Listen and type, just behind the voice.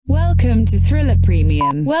Welcome to Thriller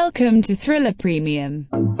Premium. Welcome to Thriller Premium.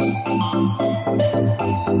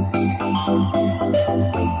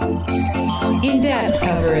 In-depth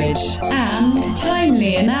coverage and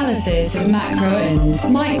timely analysis of macro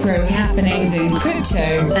and micro happenings in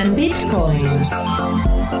crypto and Bitcoin.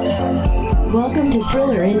 Welcome to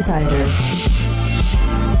Thriller Insider.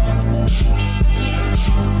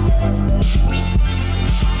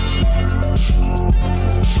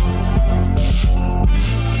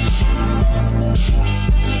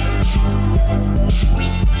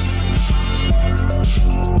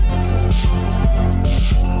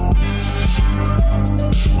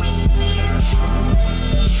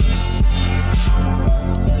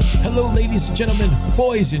 Hello, ladies and gentlemen,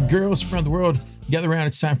 boys and girls around the world. Gather around.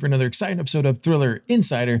 It's time for another exciting episode of Thriller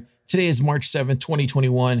Insider. Today is March 7th,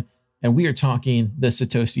 2021, and we are talking the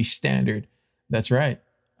Satoshi standard. That's right.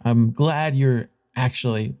 I'm glad you're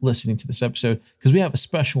actually listening to this episode because we have a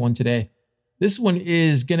special one today. This one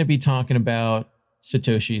is going to be talking about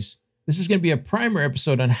Satoshis. This is going to be a primer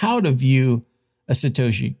episode on how to view a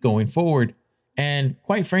Satoshi going forward. And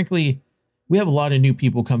quite frankly, we have a lot of new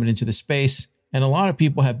people coming into the space. And a lot of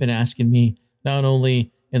people have been asking me, not only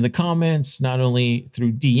in the comments, not only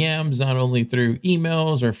through DMs, not only through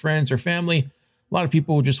emails or friends or family. A lot of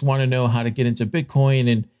people just want to know how to get into Bitcoin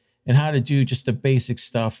and how to do just the basic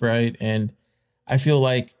stuff, right? And I feel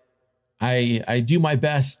like I do my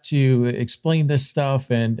best to explain this stuff.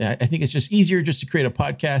 And I think it's just easier just to create a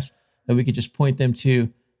podcast that we could just point them to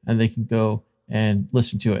and they can go and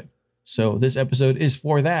listen to it. So this episode is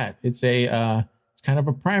for that. It's kind of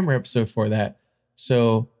a primer episode for that.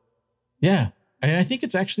 So yeah, and I think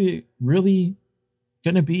it's actually really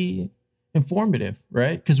going to be informative,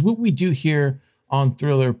 right? Because what we do here on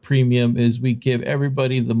Thriller Premium is we give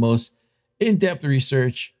everybody the most in-depth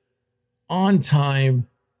research, on-time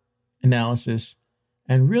analysis,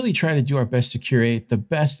 and really try to do our best to curate the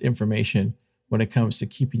best information when it comes to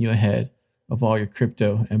keeping you ahead of all your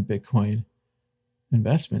crypto and Bitcoin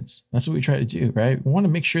investments. That's what we try to do, right? We want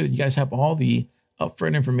to make sure that you guys have all the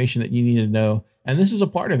upfront information that you need to know. And this is a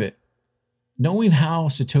part of it. Knowing how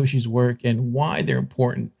Satoshis work and why they're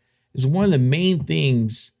important is one of the main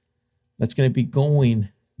things that's going to be going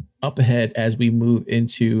up ahead as we move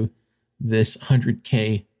into this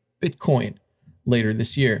 100K Bitcoin later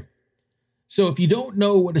this year. So if you don't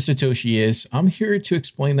know what a Satoshi is, I'm here to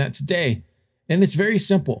explain that today. And it's very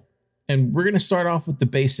simple. And we're going to start off with the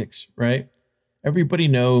basics, right? Everybody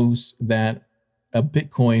knows that a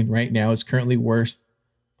Bitcoin right now is currently worth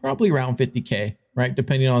probably around 50K, right?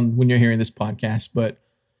 Depending on when you're hearing this podcast. But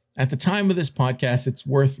at the time of this podcast, it's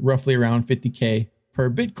worth roughly around 50K per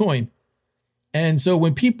Bitcoin. And so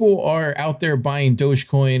when people are out there buying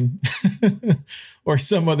Dogecoin or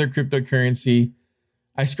some other cryptocurrency,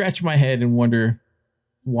 I scratch my head and wonder,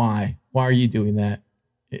 why? Why are you doing that?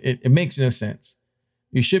 It makes no sense.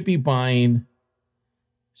 You should be buying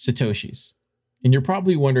Satoshis. And you're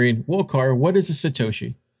probably wondering, well, Car, what is a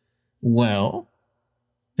Satoshi? Well,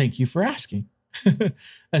 thank you for asking. A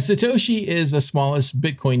Satoshi is the smallest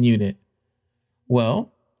Bitcoin unit.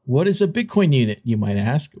 Well, what is a Bitcoin unit, you might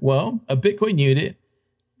ask? Well, a Bitcoin unit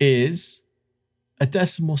is a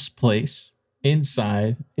decimal place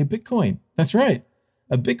inside a Bitcoin. That's right.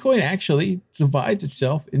 A Bitcoin actually divides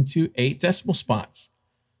itself into 8 decimal spots.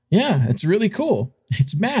 Yeah, it's really cool.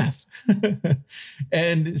 It's math.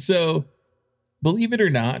 And so, believe it or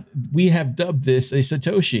not, we have dubbed this a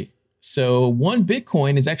Satoshi. So one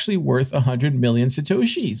Bitcoin is actually worth 100 million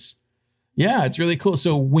Satoshis. Yeah, it's really cool.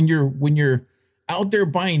 So when you're out there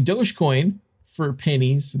buying Dogecoin for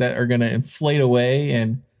pennies that are going to inflate away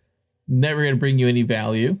and never going to bring you any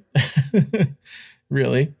value,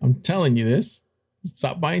 really, I'm telling you this,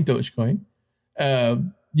 stop buying Dogecoin.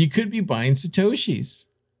 You could be buying Satoshis.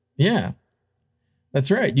 Yeah, that's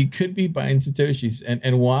right. You could be buying Satoshis.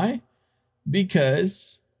 And why?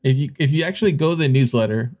 Because if you actually go to the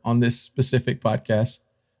newsletter on this specific podcast,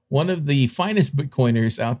 one of the finest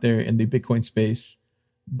Bitcoiners out there in the Bitcoin space,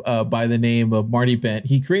 by the name of Marty Bent,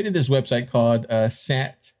 he created this website called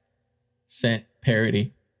Cent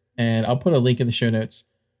Parity, and I'll put a link in the show notes.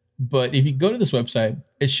 But if you go to this website,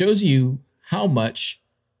 it shows you how much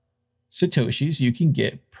Satoshis you can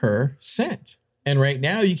get per cent. And right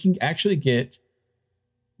now you can actually get,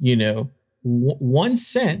 1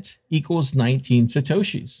 cent equals 19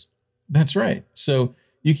 Satoshis. That's right. So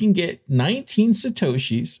you can get 19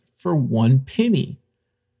 Satoshis for 1 penny,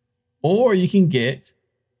 or you can get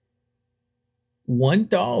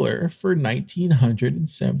 $1 for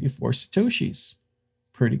 1,974 Satoshis.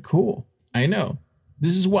 Pretty cool. I know.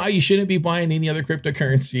 This is why you shouldn't be buying any other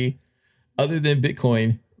cryptocurrency other than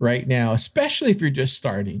Bitcoin right now, especially if you're just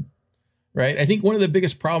starting. right? I think one of the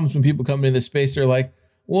biggest problems when people come into this space, they're like,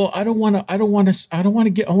 well, I want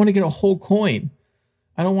to get a whole coin.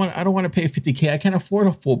 I don't want to pay 50K. I can't afford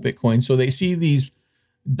a full Bitcoin. So they see these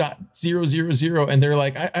 .000 and they're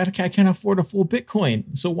like, I can't afford a full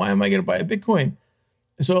Bitcoin. So why am I going to buy a Bitcoin?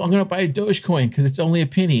 So I'm going to buy a Dogecoin because it's only a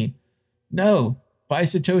penny. No, buy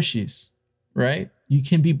Satoshis, right? You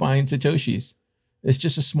can be buying Satoshis. It's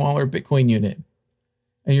just a smaller Bitcoin unit.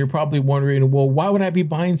 And you're probably wondering, well, why would I be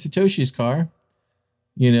buying Satoshis, Car?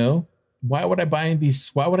 You know, why would I buy these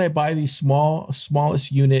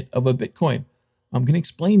smallest unit of a Bitcoin? I'm going to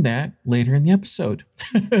explain that later in the episode.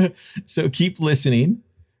 So keep listening.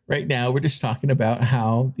 Right now, we're just talking about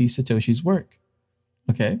how these Satoshis work.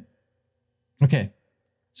 Okay.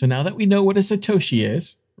 So now that we know what a Satoshi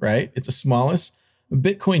is, right? It's the smallest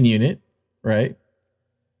Bitcoin unit, right?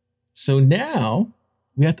 So now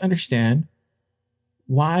we have to understand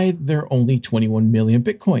why there are only 21 million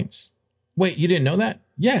Bitcoins. Wait, you didn't know that?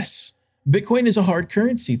 Yes. Bitcoin is a hard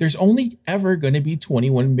currency. There's only ever going to be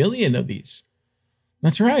 21 million of these.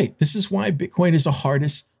 That's right. This is why Bitcoin is the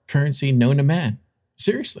hardest currency known to man.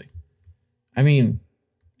 Seriously. I mean,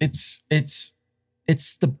 it's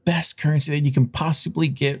the best currency that you can possibly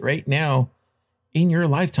get right now in your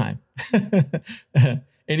lifetime. And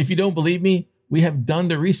if you don't believe me, we have done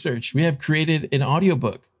the research. We have created an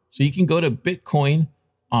audiobook. So you can go to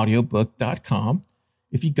bitcoinaudiobook.com.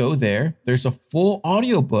 If you go there, there's a full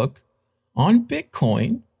audiobook on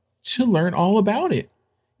Bitcoin to learn all about it.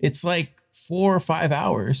 It's like 4 or 5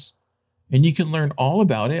 hours and you can learn all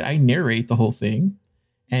about it. I narrate the whole thing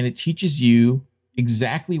and it teaches you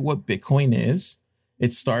exactly what Bitcoin is.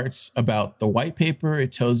 It starts about the white paper.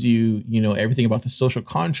 It tells you, everything about the social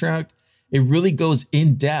contract. It really goes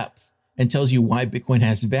in depth and tells you why Bitcoin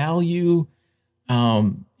has value.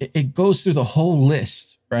 It goes through the whole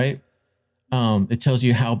list, right? It tells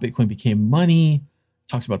you how Bitcoin became money,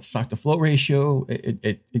 talks about the stock to flow ratio.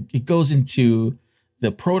 It goes into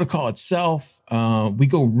the protocol itself. We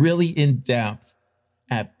go really in depth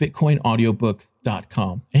at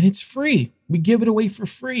bitcoinaudiobook.com and it's free. We give it away for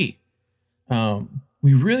free.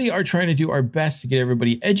 We really are trying to do our best to get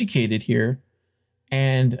everybody educated here.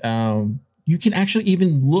 And you can actually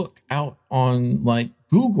even look out on like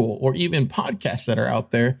Google or even podcasts that are out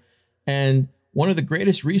there. And one of the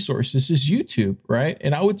greatest resources is YouTube, right?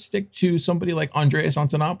 And I would stick to somebody like Andreas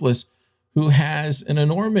Antonopoulos, who has an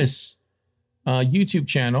enormous YouTube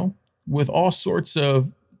channel with all sorts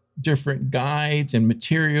of different guides and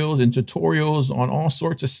materials and tutorials on all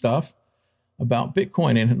sorts of stuff about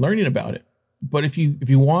Bitcoin and learning about it. But if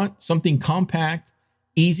you want something compact,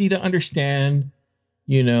 easy to understand,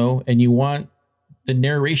 and you want the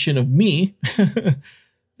narration of me,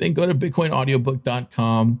 then go to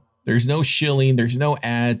bitcoinaudiobook.com. There's no shilling, there's no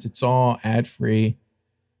ads. It's all ad free.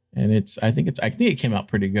 And I think it came out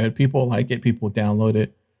pretty good. People like it, people download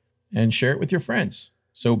it and share it with your friends.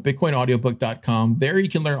 So bitcoinaudiobook.com. There you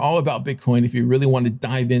can learn all about Bitcoin if you really want to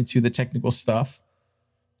dive into the technical stuff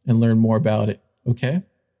and learn more about it. Okay.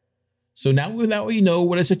 So now that we know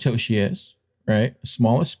what a Satoshi is, right? The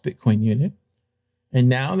smallest Bitcoin unit. And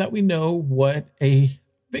now that we know what a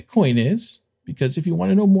Bitcoin is, because if you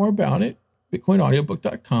want to know more about it,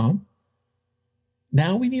 bitcoinaudiobook.com.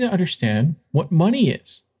 Now we need to understand what money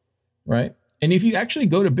is, right? And if you actually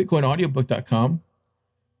go to bitcoinaudiobook.com,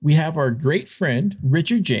 we have our great friend,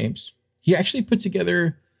 Richard James. He actually put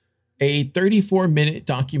together a 34-minute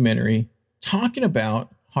documentary talking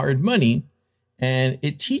about hard money. And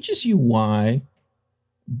it teaches you why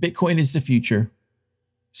Bitcoin is the future.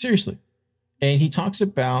 Seriously. And he talks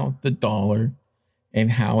about the dollar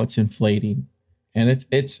and how it's inflating. And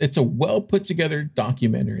it's a well put together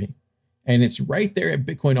documentary. And it's right there at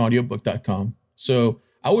bitcoinaudiobook.com. So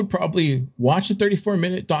I would probably watch the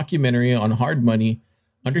 34-minute documentary on hard money,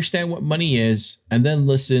 understand what money is, and then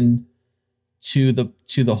listen to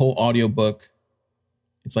the whole audiobook.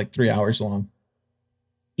 It's like 3 hours long.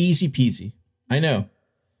 Easy peasy. I know.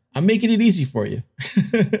 I'm making it easy for you.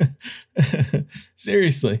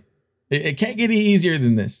 Seriously. It can't get any easier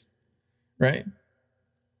than this, right?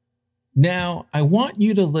 Now, I want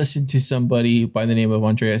you to listen to somebody by the name of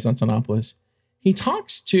Andreas Antonopoulos. He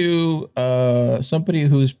talks to somebody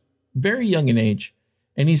who's very young in age,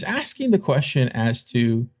 and he's asking the question as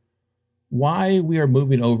to why we are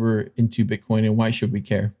moving over into Bitcoin and why should we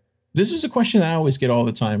care? This is a question that I always get all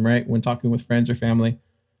the time, right? When talking with friends or family.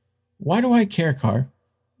 Why do I care, Car?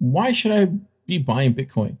 Why should I be buying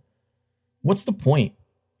Bitcoin? What's the point?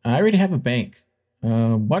 I already have a bank.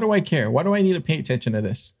 Why do I care? Why do I need to pay attention to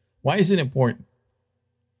this? Why is it important?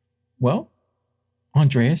 Well,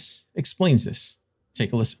 Andreas explains this.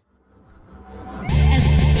 Take a listen.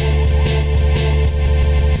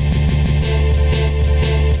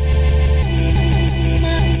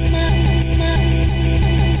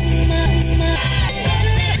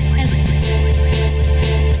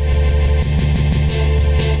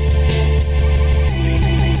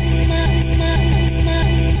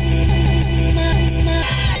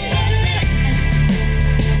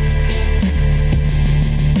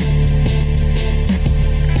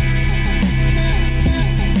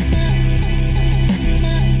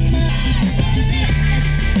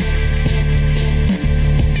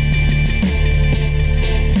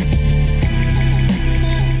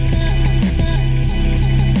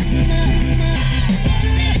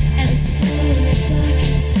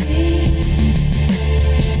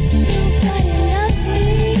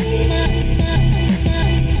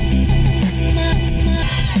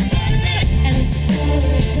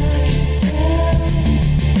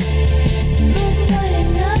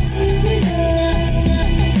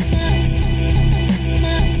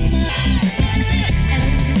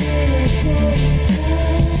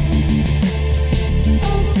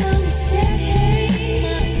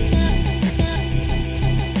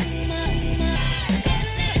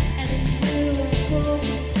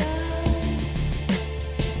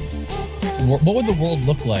 the world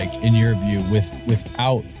look like in your view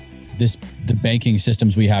without the banking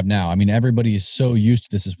systems we have now? I mean, everybody is so used to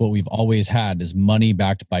this. Is what we've always had is money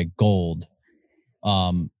backed by gold,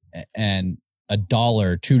 and $1,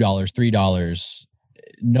 $2, $3.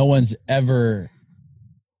 No one's ever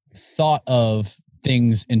thought of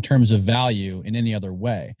things in terms of value in any other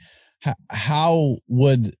way. How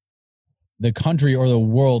would the country or the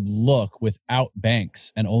world look without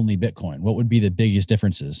banks and only Bitcoin? What would be the biggest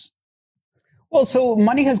differences? Well, so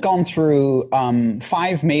money has gone through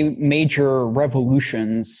five major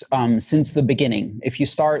revolutions since the beginning. If you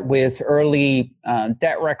start with early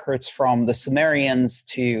debt records from the Sumerians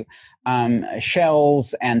to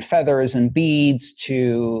shells and feathers and beads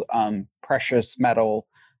to precious metal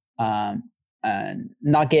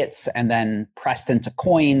nuggets, and then pressed into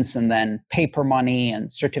coins, and then paper money and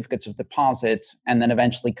certificates of deposit, and then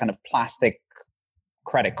eventually kind of plastic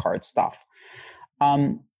credit card stuff.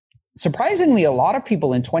 Surprisingly, a lot of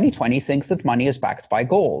people in 2020 think that money is backed by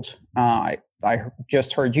gold. I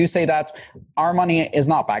just heard you say that. Our money is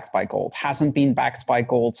not backed by gold, hasn't been backed by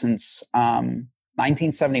gold since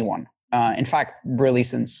 1971. In fact, really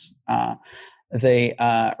since the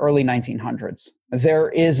early 1900s. There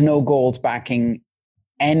is no gold backing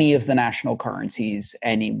any of the national currencies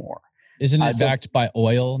anymore. Isn't it backed by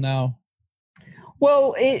oil now?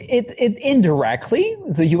 Well, it indirectly,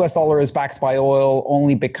 the US dollar is backed by oil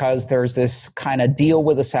only because there's this kind of deal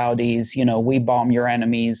with the Saudis. You know, we bomb your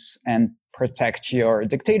enemies and protect your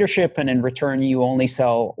dictatorship, and in return, you only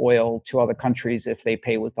sell oil to other countries if they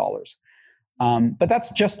pay with dollars. But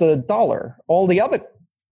that's just the dollar. All the other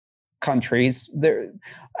countries,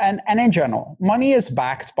 and in general, money is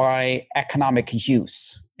backed by economic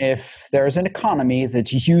use. If there's an economy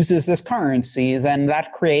that uses this currency, then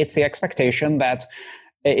that creates the expectation that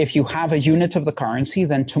if you have a unit of the currency,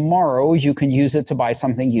 then tomorrow you can use it to buy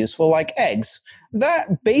something useful like eggs.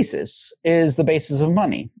 That basis is the basis of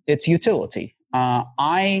money. It's utility.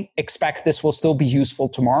 I expect this will still be useful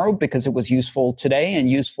tomorrow because it was useful today and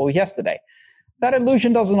useful yesterday. That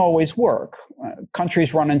illusion doesn't always work.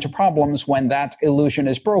 Countries run into problems when that illusion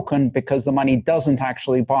is broken because the money doesn't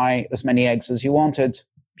actually buy as many eggs as you wanted.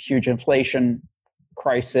 Huge inflation,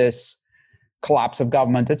 crisis, collapse of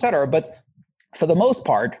government, etc. But for the most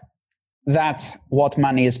part, that's what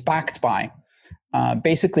money is backed by.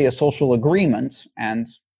 Basically a social agreement and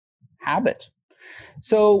habit.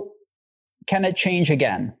 So can it change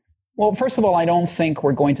again? Well, first of all, I don't think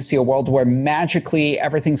we're going to see a world where magically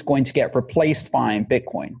everything's going to get replaced by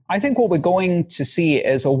Bitcoin. I think what we're going to see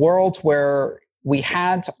is a world where we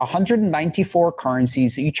had 194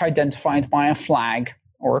 currencies, each identified by a flag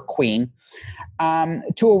or a queen,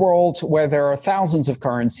 to a world where there are thousands of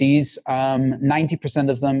currencies, 90%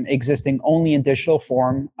 of them existing only in digital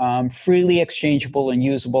form, freely exchangeable and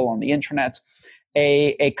usable on the internet,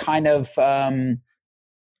 a kind of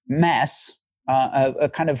mess, a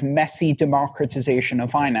kind of messy democratization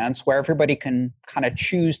of finance where everybody can kind of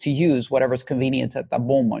choose to use whatever's convenient at that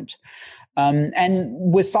moment.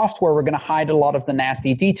 And with software, we're going to hide a lot of the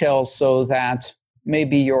nasty details so that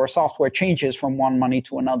maybe your software changes from one money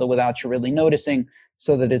to another without you really noticing,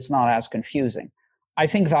 so that it's not as confusing. I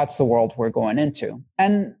think that's the world we're going into.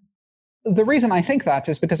 And the reason I think that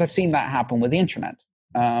is because I've seen that happen with the internet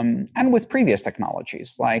and with previous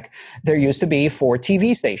technologies. Like there used to be 4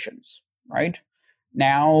 TV stations, right?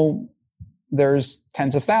 Now there's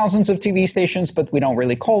tens of thousands of TV stations, but we don't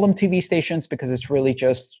really call them TV stations because it's really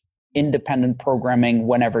just independent programming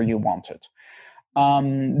whenever you want it.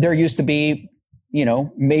 There used to be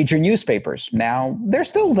major newspapers. Now they're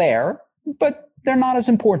still there, but they're not as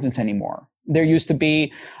important anymore. There used to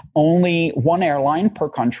be only one airline per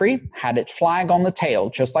country, had its flag on the tail,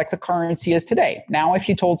 just like the currency is today. Now, if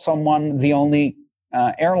you told someone the only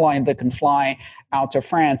airline that can fly out to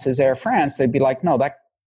France is Air France, they'd be like, no,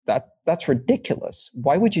 that's ridiculous.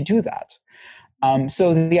 Why would you do that?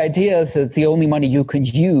 So the idea that the only money you can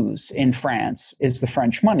use in France is the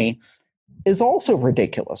French money is also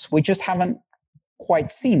ridiculous. We just haven't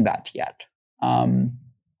quite seen that yet.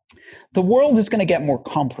 The world is going to get more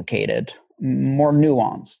complicated, more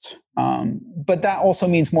nuanced, but that also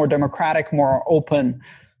means more democratic, more open,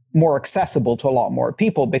 more accessible to a lot more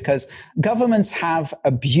people, because governments have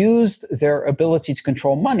abused their ability to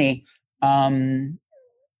control money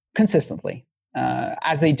consistently,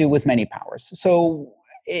 as they do with many powers. So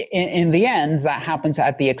in the end, that happens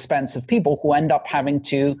at the expense of people who end up having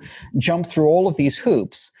to jump through all of these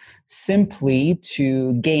hoops simply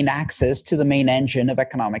to gain access to the main engine of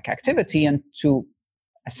economic activity and to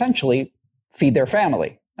essentially feed their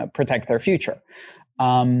family, protect their future.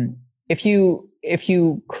 if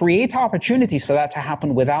you create opportunities for that to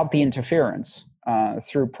happen without the interference,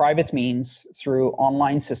 through private means, through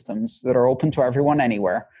online systems that are open to everyone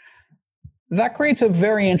anywhere, that creates a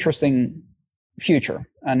very interesting future.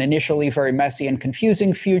 An initially very messy and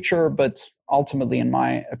confusing future, but ultimately, in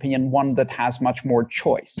my opinion, one that has much more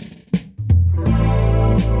choice.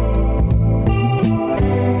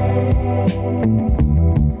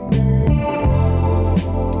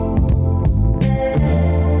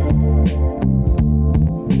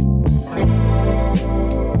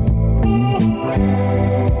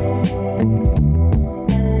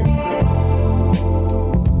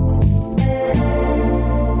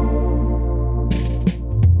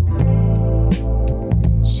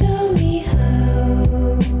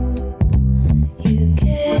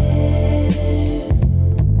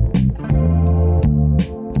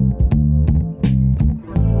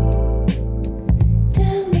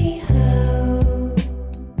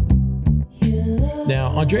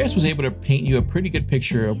 Andreas was able to paint you a pretty good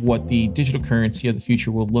picture of what the digital currency of the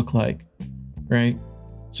future will look like, right?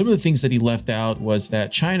 Some of the things that he left out was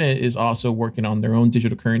that China is also working on their own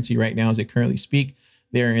digital currency right now as they currently speak.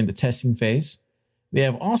 They're in the testing phase. They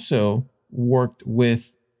have also worked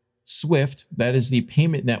with SWIFT, that is the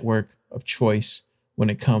payment network of choice when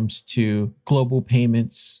it comes to global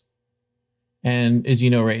payments. And as you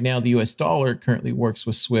know, right now, the US dollar currently works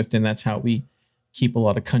with SWIFT, and that's how we keep a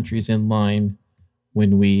lot of countries in line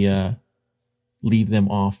when we leave them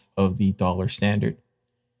off of the dollar standard.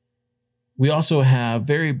 We also have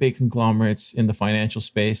very big conglomerates in the financial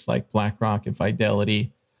space like BlackRock and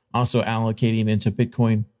Fidelity also allocating into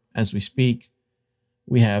Bitcoin as we speak.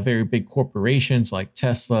 We have very big corporations like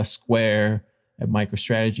Tesla, Square, and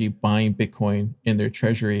MicroStrategy buying Bitcoin in their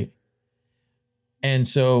treasury. And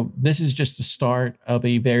so this is just the start of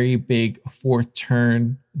a very big fourth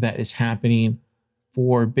turn that is happening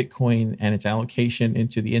for Bitcoin and its allocation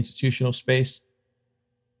into the institutional space.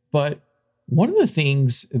 But one of the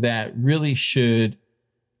things that really should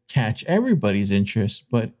catch everybody's interest,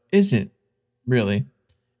 but isn't really,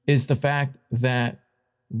 is the fact that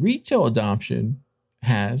retail adoption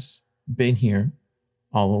has been here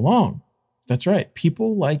all along. That's right.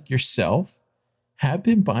 People like yourself have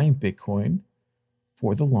been buying Bitcoin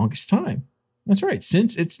for the longest time. That's right.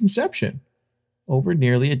 Since its inception over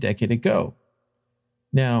nearly a decade ago.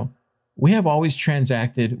 Now, we have always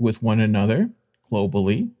transacted with one another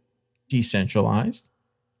globally, decentralized,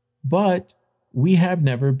 but we have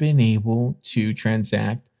never been able to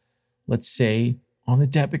transact, let's say, on a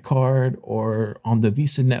debit card or on the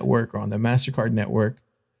Visa network or on the MasterCard network.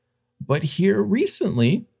 But here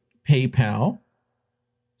recently, PayPal,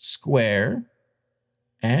 Square,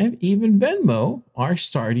 and even Venmo are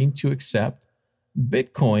starting to accept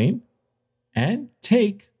Bitcoin and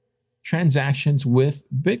take transactions with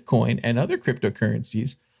Bitcoin and other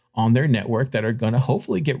cryptocurrencies on their network that are going to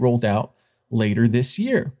hopefully get rolled out later this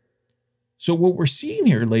year. So what we're seeing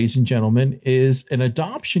here, ladies and gentlemen, is an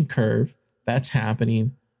adoption curve that's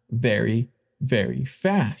happening very, very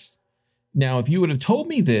fast. Now, if you would have told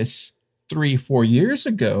me this 3-4 years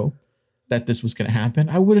ago that this was going to happen,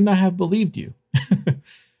 I would not have believed you.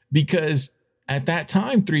 Because at that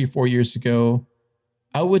time, 3 or 4 years ago,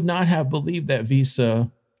 I would not have believed that Visa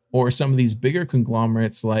or some of these bigger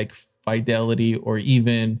conglomerates like Fidelity or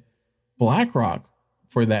even BlackRock,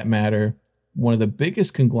 for that matter, one of the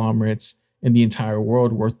biggest conglomerates in the entire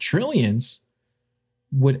world worth trillions,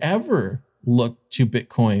 would ever look to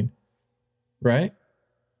Bitcoin, right?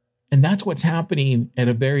 And that's what's happening at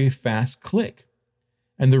a very fast click.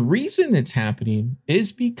 And the reason it's happening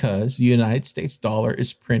is because the United States dollar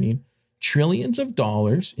is printing trillions of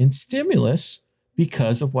dollars in stimulus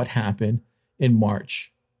because of what happened in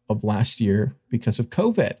March of last year because of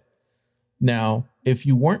COVID. Now, if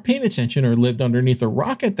you weren't paying attention or lived underneath a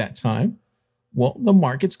rock at that time, well, the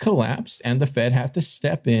markets collapsed and the Fed have to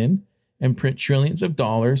step in and print trillions of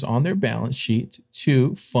dollars on their balance sheet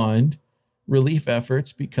to fund relief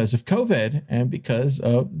efforts because of COVID and because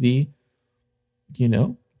of the,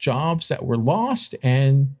 jobs that were lost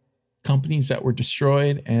and companies that were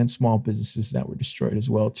destroyed and small businesses that were destroyed as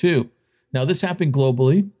well, too. Now, this happened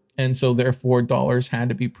globally. And so therefore, dollars had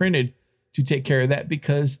to be printed to take care of that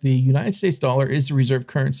because the United States dollar is the reserve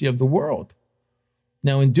currency of the world.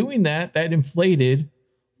 Now, in doing that, that inflated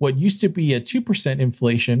what used to be a 2%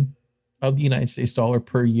 inflation of the United States dollar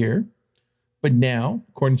per year. But now,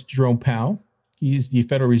 according to Jerome Powell, he's the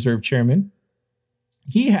Federal Reserve Chairman,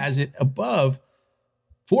 he has it above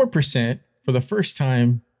 4% for the first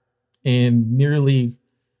time in nearly,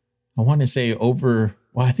 I want to say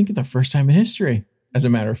I think it's the first time in history, as a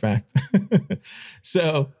matter of fact.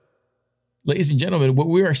 So ladies and gentlemen, what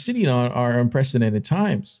we are sitting on are unprecedented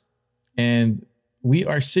times, and we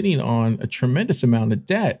are sitting on a tremendous amount of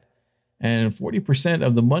debt, and 40%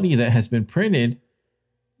 of the money that has been printed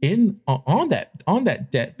on that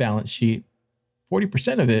debt balance sheet,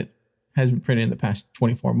 40% of it has been printed in the past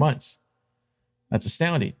 24 months. That's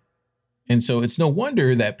astounding. And so it's no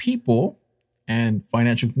wonder that people and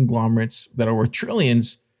financial conglomerates that are worth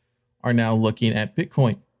trillions are now looking at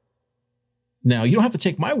Bitcoin. Now, you don't have to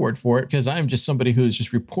take my word for it, because I'm just somebody who's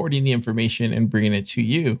just reporting the information and bringing it to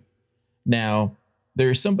you. Now,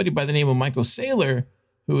 there's somebody by the name of Michael Saylor,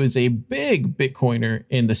 who is a big Bitcoiner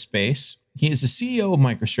in the space. He is the CEO of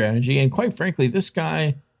MicroStrategy, and quite frankly, this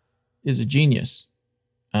guy is a genius.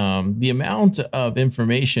 The amount of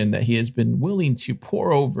information that he has been willing to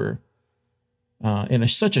pour over in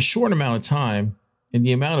such a short amount of time, and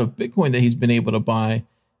the amount of Bitcoin that he's been able to buy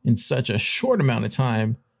in such a short amount of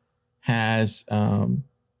time has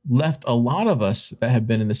left a lot of us that have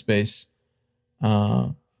been in the space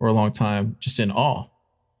for a long time just in awe,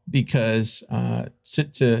 because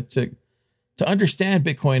to understand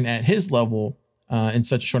Bitcoin at his level in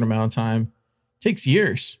such a short amount of time takes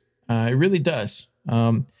years. It really does.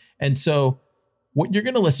 And so what you're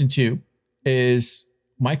going to listen to is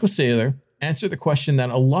Michael Saylor answer the question that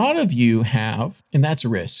a lot of you have, and that's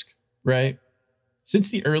risk, right? Since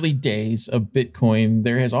the early days of Bitcoin,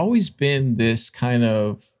 there has always been this kind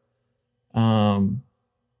of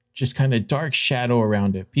just kind of dark shadow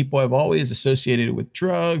around it. People have always associated it with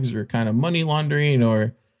drugs or kind of money laundering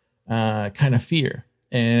or kind of fear.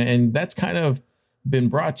 And that's kind of been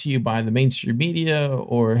brought to you by the mainstream media,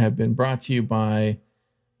 or have been brought to you by,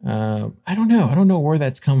 I don't know where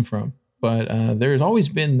that's come from, but there's always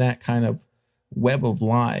been that kind of web of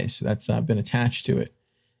lies that's been attached to it.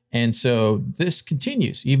 And so this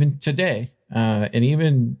continues even today, and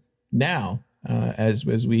even now, as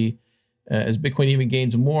Bitcoin even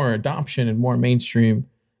gains more adoption and more mainstream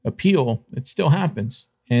appeal, it still happens.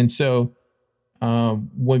 And so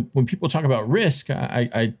when people talk about risk,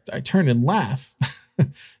 I turn and laugh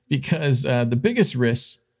because the biggest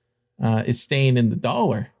risk is staying in the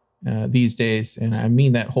dollar these days, and I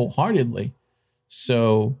mean that wholeheartedly.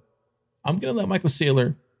 So I'm going to let Michael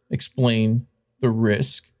Saylor explain the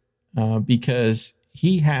risk because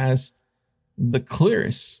he has the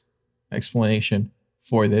clearest explanation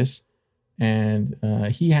for this, and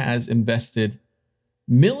he has invested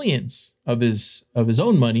millions of his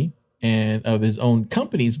own money and of his own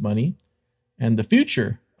company's money and the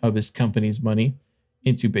future of his company's money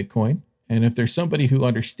into Bitcoin. And if there's somebody who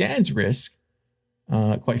understands risk,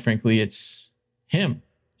 quite frankly, it's him.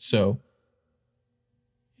 So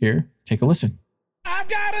here, take a listen. I've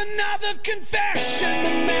got another confession to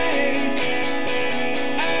make.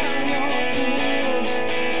 I'm your fool.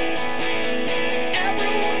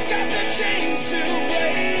 Everyone's got the chains to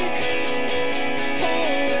break.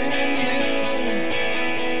 Holding you.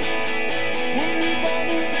 Were you born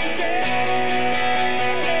to resist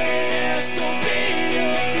or be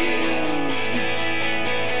abused?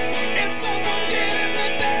 Is someone getting the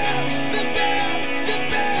best, the best, the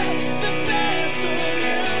best, the best of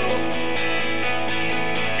you?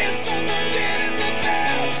 Is someone getting the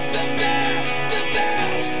best, the best, the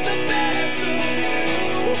best, the best of you?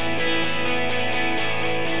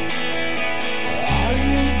 Are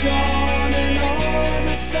you gone and on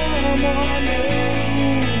to someone new?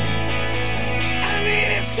 I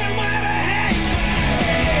needed somewhere to hang my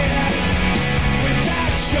head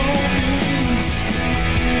without your news.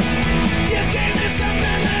 You gave me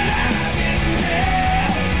something that I didn't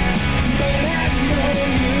have, but had no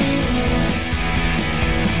use.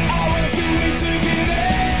 I was too weak to give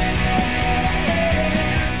in,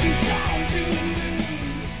 too strong to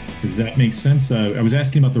lose. Does that make sense? I was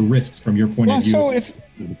asking about the risks from your point Well, of view. so if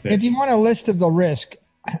you want a list of the risks,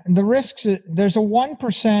 there's a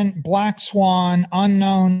 1% black swan,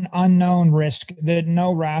 unknown risk that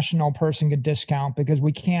no rational person could discount because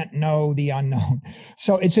we can't know the unknown.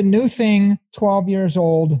 So it's a new thing, 12 years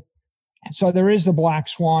old. So there is the black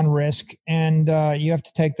swan risk, and you have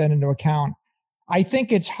to take that into account. I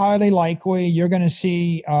think it's highly likely you're going to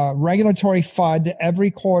see regulatory FUD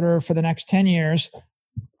every quarter for the next 10 years.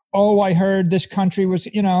 Oh, I heard this country was,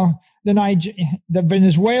 the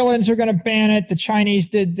Venezuelans are going to ban it. The Chinese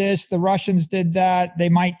did this. The Russians did that. They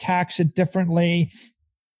might tax it differently.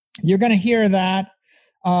 You're going to hear that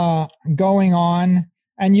going on,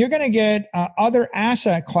 and you're going to get other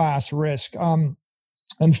asset class risk and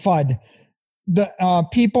FUD. The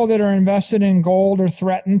people that are invested in gold are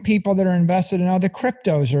threatened. People that are invested in other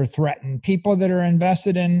cryptos are threatened. People that are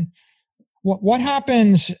invested in what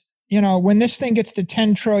happens when this thing gets to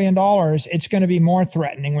 $10 trillion, it's going to be more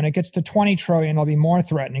threatening. When it gets to 20 trillion, it'll be more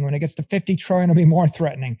threatening. When it gets to 50 trillion, it'll be more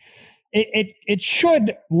threatening. It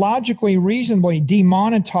should logically, reasonably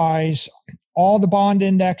demonetize all the bond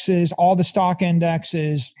indexes, all the stock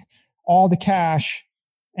indexes, all the cash,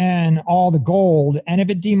 and all the gold. And if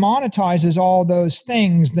it demonetizes all those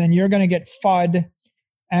things, then you're going to get FUD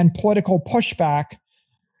and political pushback.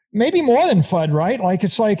 Maybe more than FUD, right? Like,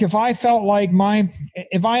 it's like if I felt like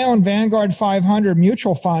if I owned Vanguard 500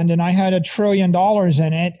 mutual fund and I had $1 trillion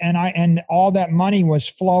in it, and all that money was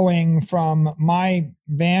flowing from my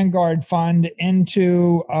Vanguard fund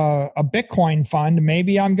into a Bitcoin fund,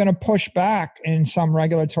 maybe I'm going to push back in some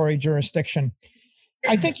regulatory jurisdiction.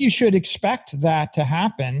 I think you should expect that to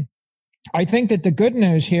happen. I think that the good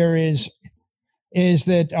news here is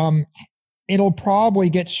that it'll probably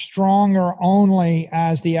get stronger only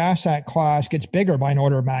as the asset class gets bigger by an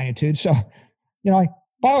order of magnitude. So, by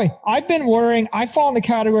the way, I've been worrying. I fall in the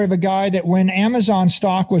category of a guy that when Amazon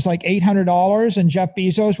stock was like $800 and Jeff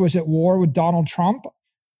Bezos was at war with Donald Trump,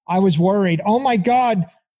 I was worried. Oh my God,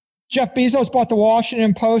 Jeff Bezos bought the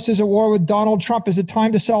Washington Post, is at war with Donald Trump. Is it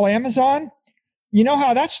time to sell Amazon? You know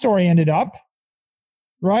how that story ended up,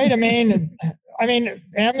 right? I mean,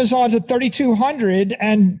 Amazon's at 3,200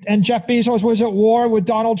 and Jeff Bezos was at war with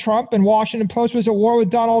Donald Trump and Washington Post was at war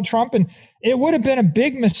with Donald Trump. And it would have been a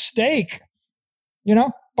big mistake,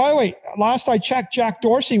 By the way, last I checked, Jack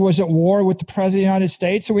Dorsey was at war with the president of the United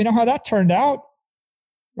States. So we know how that turned out,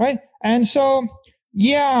 right? And so,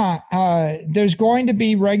 there's going to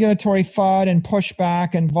be regulatory FUD and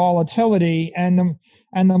pushback and volatility. And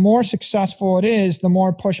the more successful it is, the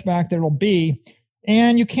more pushback there will be.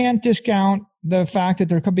 And you can't discount the fact that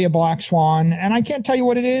there could be a black swan. And I can't tell you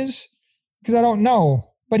what it is because I don't know.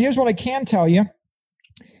 But here's what I can tell you.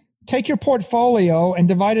 Take your portfolio and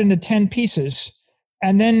divide it into 10 pieces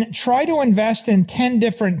and then try to invest in 10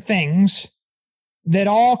 different things that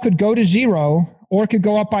all could go to zero or could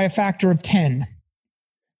go up by a factor of 10.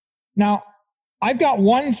 Now, I've got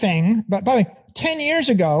one thing, but by the way, 10 years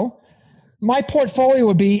ago, my portfolio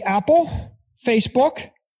would be Apple, Facebook,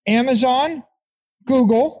 Amazon,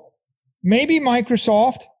 Google, maybe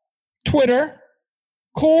Microsoft, Twitter,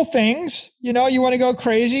 cool things. You want to go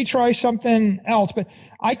crazy, try something else. But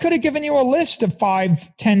I could have given you a list of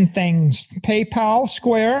 5, 10 things. PayPal,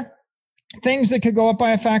 Square, things that could go up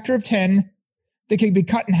by a factor of 10 that could be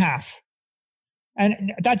cut in half.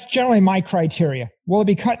 And that's generally my criteria. Will it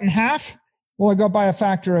be cut in half? Will it go by a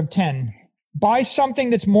factor of 10? Buy something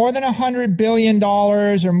that's more than $100 billion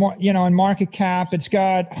or more, in market cap. It's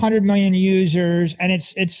got 100 million users and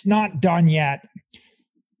it's not done yet.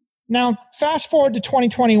 Now, fast forward to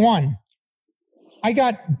 2021. I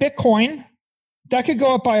got Bitcoin. That could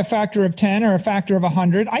go up by a factor of 10 or a factor of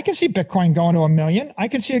 100. I can see Bitcoin going to 1 million. I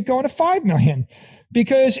can see it going to 5 million.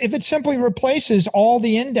 Because if it simply replaces all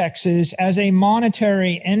the indexes as a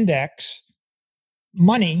monetary index,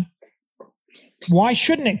 money, why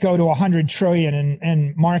shouldn't it go to 100 trillion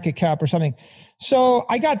in market cap or something? So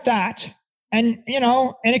I got that, and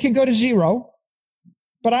it can go to zero,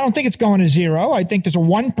 but I don't think it's going to zero. I think there's a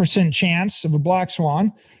 1% chance of a black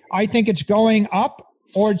swan. I think it's going up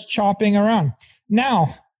or it's chopping around.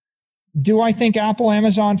 Now, do I think Apple,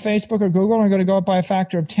 Amazon, Facebook, or Google are going to go up by a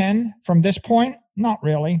factor of 10 from this point? Not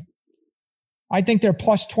really. I think they're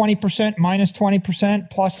plus 20%, minus 20%,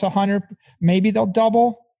 plus 100. Maybe they'll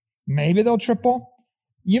double. Maybe they'll triple.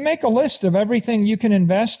 You make a list of everything you can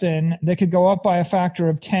invest in that could go up by a factor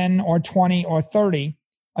of 10 or 20 or 30,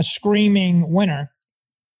 a screaming winner.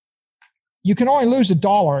 You can only lose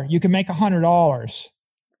 $1. You can make $100.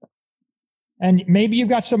 And maybe you've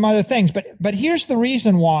got some other things. But here's the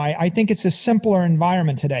reason why I think it's a simpler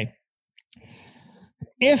environment today.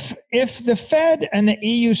 If the Fed and the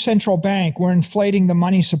EU Central Bank were inflating the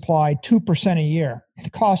money supply 2% a year,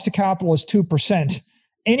 the cost of capital is 2%.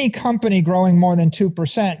 Any company growing more than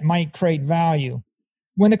 2% might create value.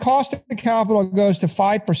 When the cost of capital goes to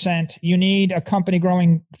 5%, you need a company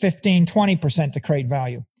growing 15, 20% to create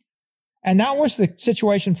value. And that was the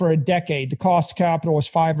situation for a decade. The cost of capital was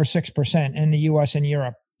 5 or 6% in the US and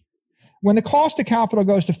Europe. When the cost of capital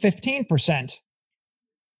goes to 15%,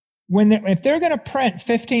 if they're going to print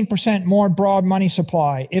 15% more broad money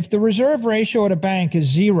supply, if the reserve ratio at a bank is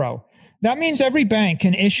 0, that means every bank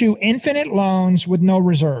can issue infinite loans with no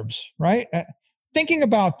reserves, right? Thinking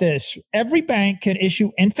about this, every bank can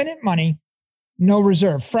issue infinite money, no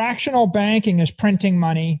reserve. Fractional banking is printing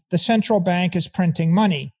money. The central bank is printing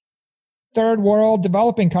money. Third world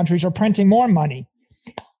developing countries are printing more money.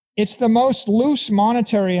 It's the most loose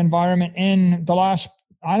monetary environment in the last,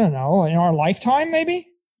 in our lifetime, maybe.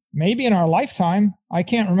 maybe in our lifetime. I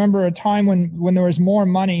can't remember a time when there was more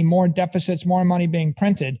money, more deficits, more money being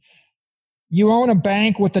printed. You own a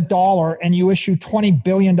bank with a dollar and you issue $20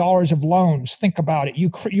 billion of loans. Think about it.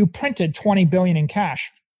 You printed 20 billion in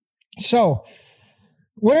cash. So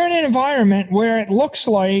we're in an environment where it looks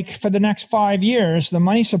like for the next 5 years, the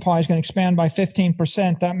money supply is going to expand by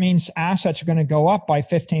 15%. That means assets are going to go up by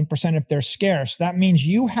 15% if they're scarce. That means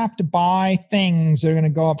you have to buy things that are going to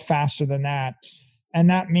go up faster than that. And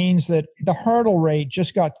that means that the hurdle rate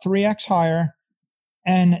just got 3x higher.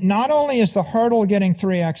 And not only is the hurdle getting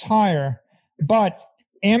 3x higher, but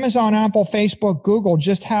Amazon, Apple, Facebook, Google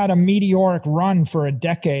just had a meteoric run for a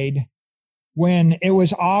decade when it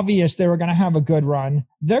was obvious they were going to have a good run.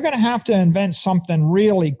 They're going to have to invent something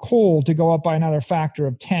really cool to go up by another factor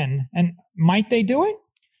of 10. And might they do it?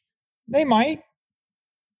 They might.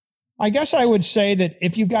 I guess I would say that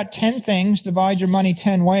if you've got 10 things, divide your money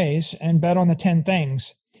 10 ways and bet on the 10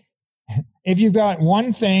 things. If you've got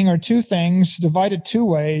one thing or two things, divide it 2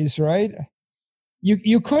 ways, right?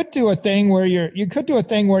 You could do a thing where you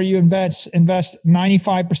invest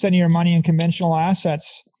 95% of your money in conventional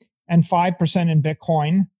assets and 5% in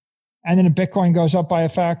Bitcoin. And then if Bitcoin goes up by a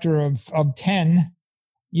factor of 10,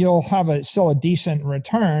 you'll have still a decent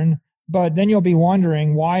return. But then you'll be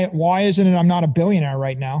wondering, why isn't it I'm not a billionaire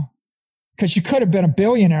right now? Because you could have been a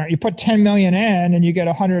billionaire. You put 10 million in and you get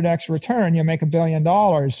 100x return, you'll make $1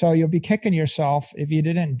 billion. So you'll be kicking yourself if you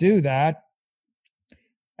didn't do that.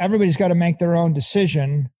 Everybody's got to make their own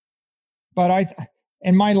decision. But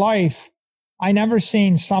in my life, I never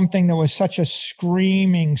seen something that was such a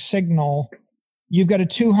screaming signal. You've got a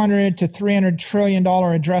 $200 to $300 trillion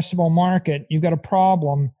addressable market. You've got a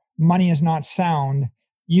problem. Money is not sound.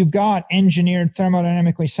 You've got engineered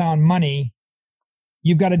thermodynamically sound money.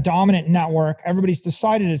 You've got a dominant network. Everybody's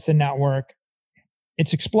decided it's a network.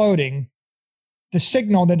 It's exploding. The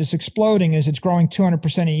signal that it's exploding is it's growing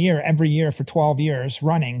 200% a year every year for 12 years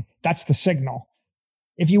running. That's the signal.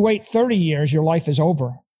 If you wait 30 years, your life is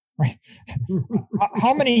over. Right?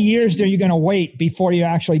 How many years are you going to wait before you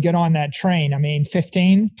actually get on that train? I mean,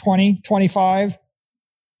 15, 20, 25,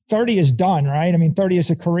 30 is done, right? I mean, 30 is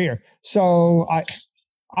a career. So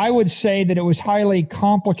I would say that it was highly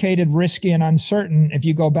complicated, risky, and uncertain if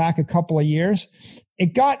you go back a couple of years.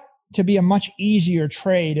 It got to be a much easier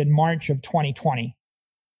trade in March of 2020.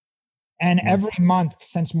 And every month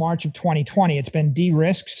since March of 2020, it's been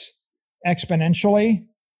de-risks exponentially,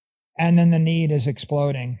 and then the need is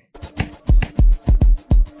exploding.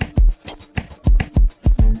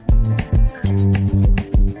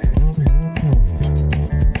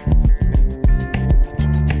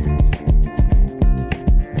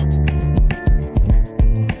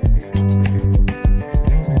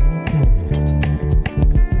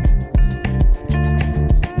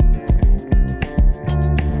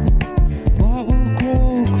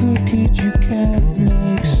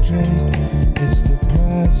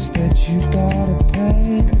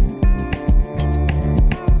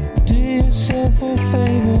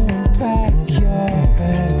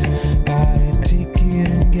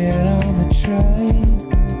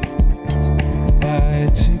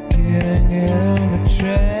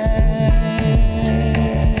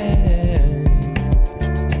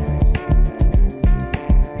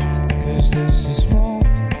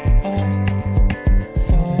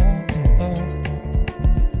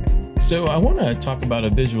 So I want to talk about a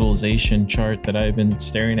visualization chart that I've been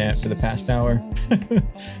staring at for the past hour.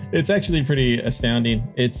 It's actually pretty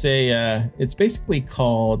astounding. It's basically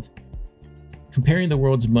called Comparing the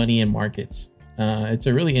World's Money and Markets. It's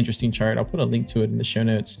a really interesting chart. I'll put a link to it in the show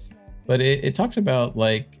notes. But it talks about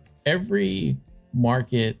like every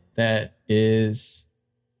market that is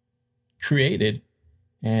created,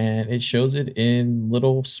 and it shows it in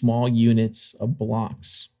little small units of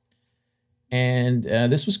blocks. And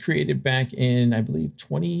this was created back in, I believe,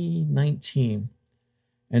 2019.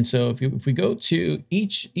 And so if we go to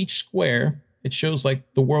each square, it shows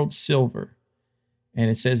like the world's silver. And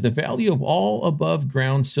it says the value of all above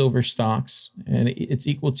ground silver stocks, and it's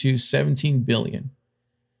equal to 17 billion.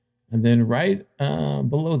 And then right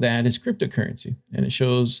below that is cryptocurrency. And it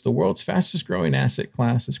shows the world's fastest growing asset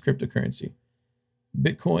class is cryptocurrency.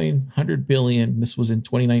 Bitcoin, 100 billion. This was in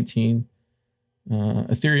 2019.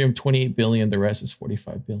 Ethereum, 28 billion. The rest is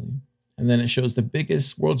 45 billion. And then it shows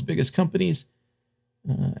the world's biggest companies,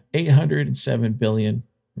 807 billion,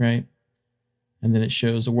 right? And then it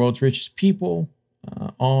shows the world's richest people,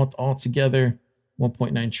 all together,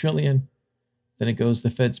 1.9 trillion. Then it goes the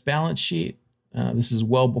Fed's balance sheet. This is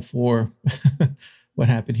well before what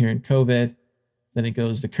happened here in COVID. Then it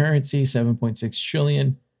goes the currency, 7.6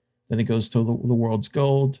 trillion. Then it goes to the world's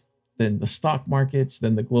gold. then the stock markets,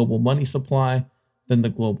 then the global money supply, then the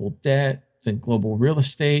global debt, then global real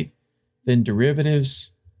estate, then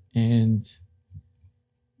derivatives, and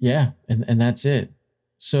yeah, and that's it.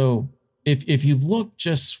 So if you look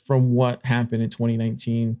just from what happened in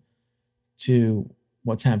 2019 to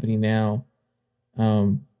what's happening now,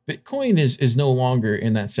 Bitcoin is no longer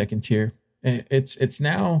in that second tier. It's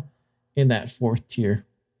now in that fourth tier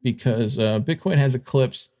because Bitcoin has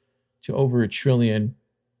eclipsed to over $1 trillion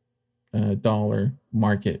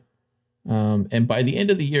market. And by the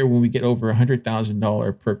end of the year, when we get over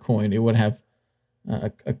 $100,000 per coin, it would have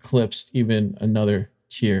eclipsed even another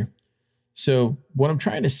tier. So what I'm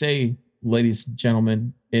trying to say, ladies and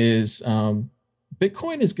gentlemen, is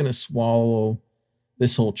Bitcoin is going to swallow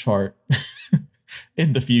this whole chart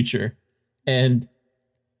in the future. And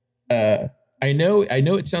I know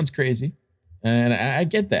it sounds crazy, and I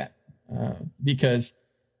get that because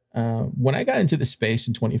when I got into the space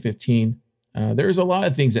in 2015, there was a lot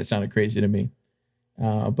of things that sounded crazy to me.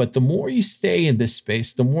 But the more you stay in this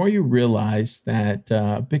space, the more you realize that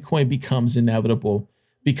Bitcoin becomes inevitable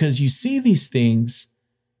because you see these things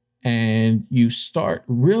and you start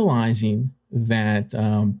realizing that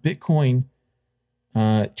Bitcoin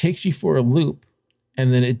takes you for a loop,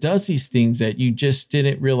 and then it does these things that you just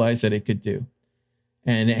didn't realize that it could do.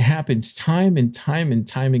 And it happens time and time and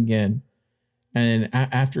time again. And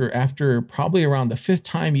after probably around the fifth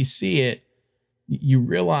time you see it, you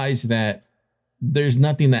realize that there's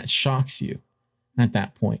nothing that shocks you at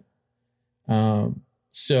that point.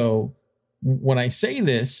 So when I say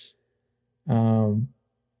this,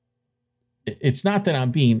 it's not that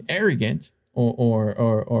I'm being arrogant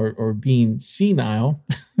or being senile.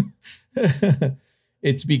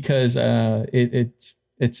 It's because it's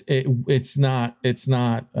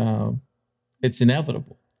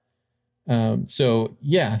inevitable. So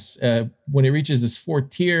yes, when it reaches this fourth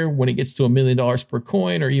tier, when it gets to $1 million per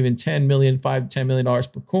coin, or even 10 million, $10 million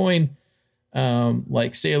per coin,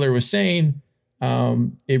 like Sailor was saying,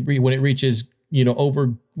 when it reaches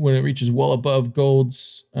well above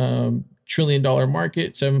gold's $1 trillion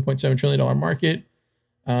market, $7.7 trillion market,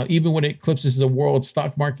 even when it eclipses the world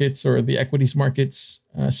stock markets or the equities markets,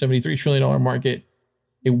 $73 trillion market,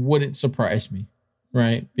 it wouldn't surprise me,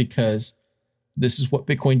 right? Because this is what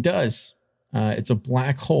Bitcoin does. It's a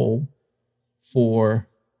black hole for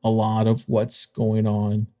a lot of what's going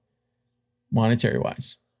on monetary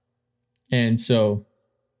wise. And so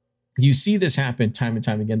you see this happen time and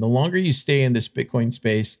time again. The longer you stay in this Bitcoin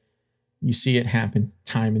space, you see it happen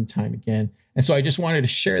time and time again. And so I just wanted to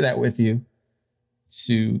share that with you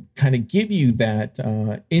to kind of give you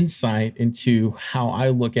that insight into how I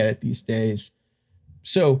look at it these days.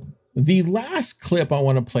 So the last clip I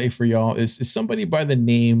want to play for y'all is somebody by the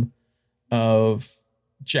name of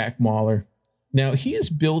Jack Mallers. Now, he is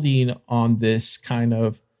building on this kind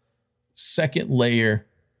of second layer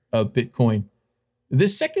of Bitcoin.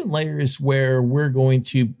 This second layer is where we're going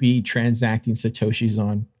to be transacting Satoshis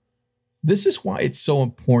on. This is why it's so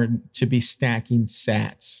important to be stacking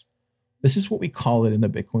sats. This is what we call it in the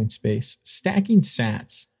Bitcoin space, stacking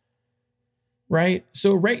sats, right?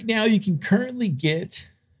 So right now you can currently get,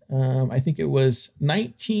 I think it was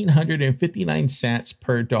 1,959 sats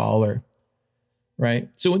per dollar, right?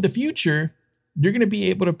 So in the future, you're going to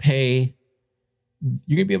be able to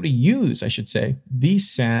use, I should say, these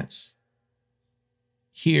sats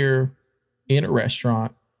here in a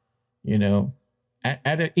restaurant,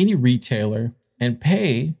 at any retailer and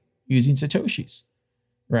pay using Satoshis,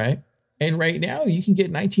 right? And right now you can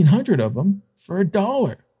get 1,900 of them for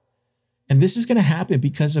 $1. And this is going to happen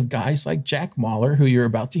because of guys like Jack Mallers, who you're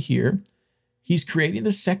about to hear. He's creating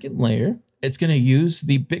the second layer. It's going to use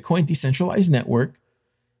the Bitcoin decentralized network.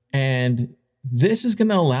 And this is going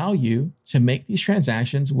to allow you to make these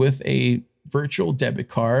transactions with a virtual debit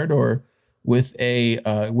card or with a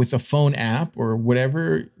phone app or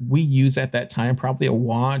whatever we use at that time, probably a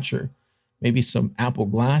watch or maybe some Apple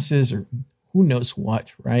glasses or who knows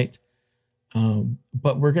what, right?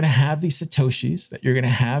 But we're going to have these Satoshis that you're going to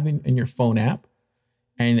have in your phone app.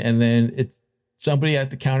 And then somebody at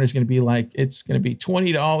the counter is going to be like, it's going to be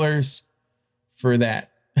 $20 for that,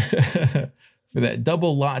 for that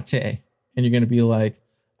double latte. And you're going to be like,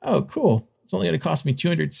 oh, cool. It's only going to cost me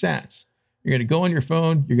 200 sats. You're going to go on your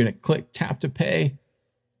phone. You're going to click tap to pay,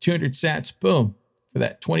 200 sats, boom, for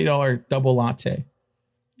that $20 double latte.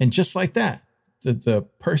 And just like that, the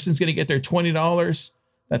person's going to get their $20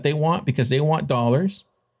 that they want because they want dollars,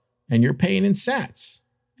 and you're paying in sats.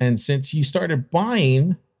 And since you started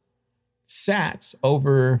buying sats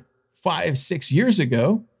over 5-6 years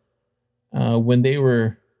ago, when they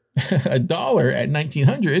were $1 at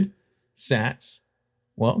 1,900 sats,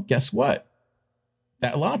 Well, guess what?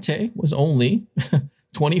 That latte was only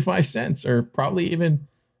 25 cents, or probably even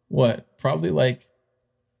probably like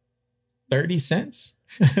 30 cents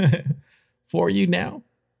for you now.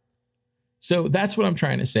 So that's what I'm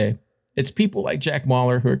trying to say. It's people like Jack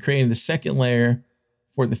Mallers who are creating the second layer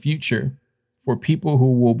for the future, for people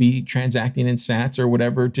who will be transacting in sats or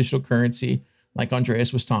whatever digital currency like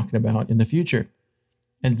Andreas was talking about in the future.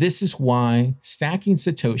 And this is why stacking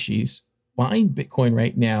Satoshis, buying Bitcoin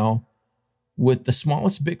right now with the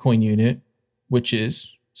smallest Bitcoin unit, which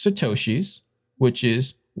is Satoshis, which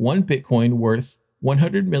is one Bitcoin worth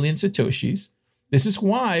 100 million Satoshis. This is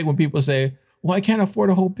why when people say, well, I can't afford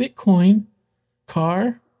a whole Bitcoin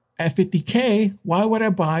car at 50K, why would I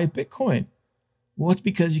buy Bitcoin? Well, it's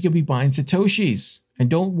because you could be buying Satoshis. And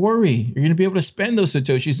don't worry, you're going to be able to spend those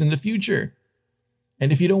Satoshis in the future.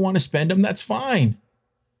 And if you don't want to spend them, that's fine.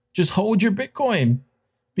 Just hold your Bitcoin,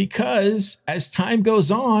 because as time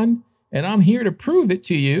goes on, and I'm here to prove it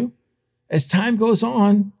to you, as time goes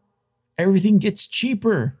on, everything gets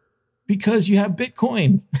cheaper because you have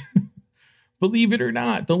Bitcoin. Believe it or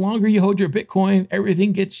not, the longer you hold your Bitcoin,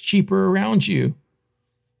 everything gets cheaper around you.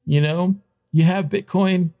 You know, you have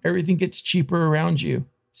Bitcoin, everything gets cheaper around you.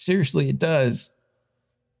 Seriously, it does.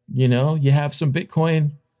 You know, you have some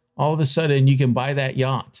Bitcoin, all of a sudden you can buy that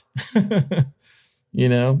yacht. You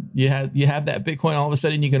know, you have that Bitcoin, all of a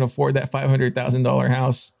sudden you can afford that $500,000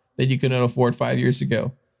 house that you couldn't afford 5 years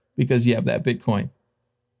ago because you have that Bitcoin.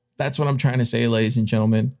 That's what I'm trying to say, ladies and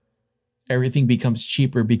gentlemen. Everything becomes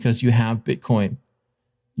cheaper because you have Bitcoin.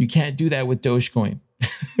 You can't do that with Dogecoin.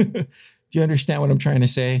 Do you understand what I'm trying to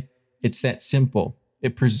say? It's that simple.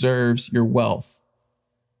 It preserves your wealth.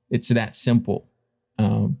 It's that simple.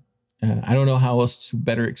 I don't know how else to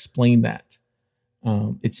better explain that.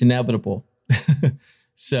 It's inevitable.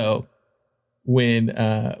 So when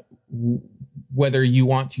whether you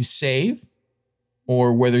want to save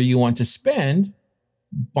or whether you want to spend,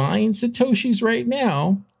 buying Satoshis right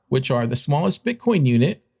now, which are the smallest Bitcoin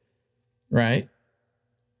unit, right?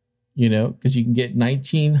 You know, because you can get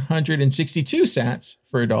 1,962 sats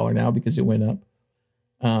for $1 now because it went up.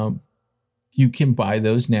 You can buy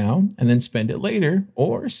those now and then spend it later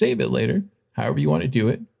or save it later, however you want to do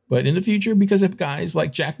it. But in the future, because of guys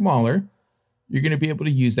like Jack Mallers, you're going to be able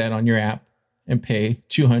to use that on your app and pay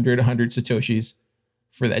 200, 100 Satoshis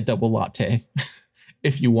for that double latte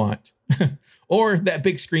if you want. Or that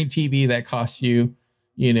big screen TV that costs you,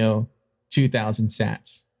 2,000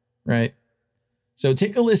 sats, right? So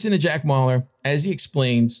take a listen to Jack Mallers as he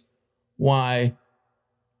explains why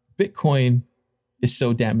Bitcoin is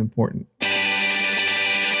so damn important.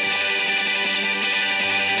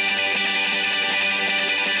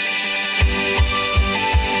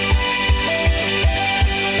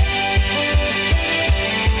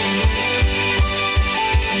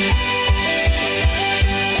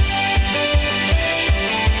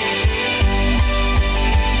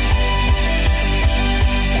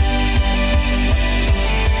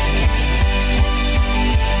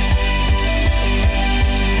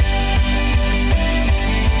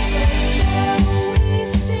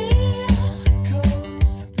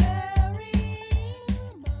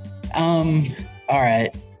 All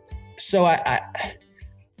right. So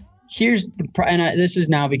here's this is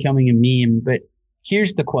now becoming a meme, but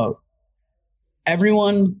here's the quote.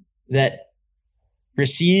 Everyone that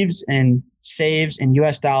receives and saves in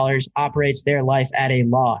US dollars operates their life at a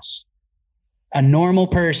loss. A normal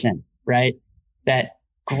person, right, that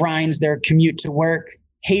grinds their commute to work,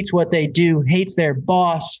 hates what they do, hates their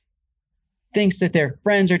boss, thinks that their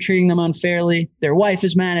friends are treating them unfairly, their wife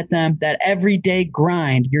is mad at them, that everyday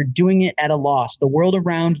grind, you're doing it at a loss. The world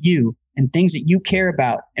around you and things that you care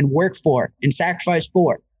about and work for and sacrifice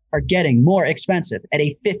for are getting more expensive at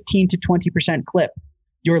a 15 to 20% clip.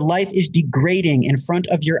 Your life is degrading in front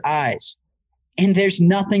of your eyes, and there's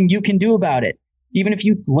nothing you can do about it. Even if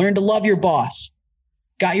you learn to love your boss,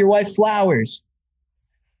 got your wife flowers,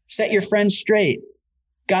 set your friends straight,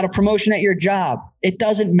 got a promotion at your job, it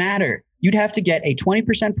doesn't matter. You'd have to get a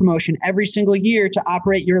 20% promotion every single year to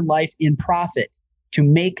operate your life in profit, to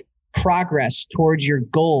make progress towards your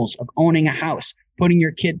goals of owning a house, putting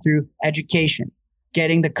your kid through education,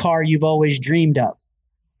 getting the car you've always dreamed of,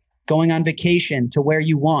 going on vacation to where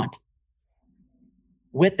you want.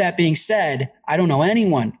 With that being said, I don't know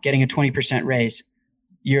anyone getting a 20% raise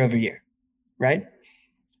year over year, right?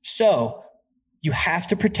 So you have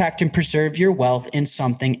to protect and preserve your wealth in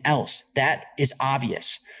something else. That is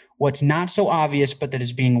obvious. What's not so obvious, but that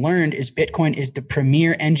is being learned, is Bitcoin is the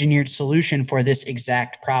premier engineered solution for this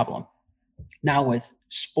exact problem. Now with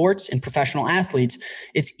sports and professional athletes,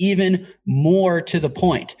 it's even more to the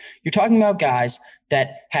point. You're talking about guys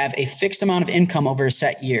that have a fixed amount of income over a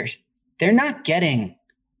set year. They're not getting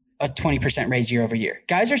a 20% raise year over year.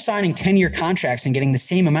 Guys are signing 10-year contracts and getting the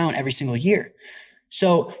same amount every single year.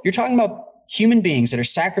 So you're talking about human beings that are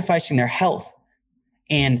sacrificing their health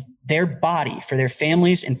and their body for their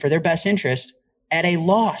families and for their best interest at a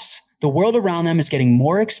loss. The world around them is getting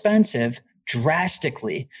more expensive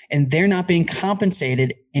drastically, and they're not being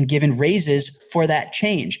compensated and given raises for that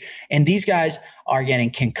change. And these guys are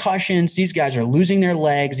getting concussions. These guys are losing their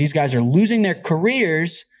legs. These guys are losing their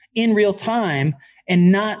careers in real time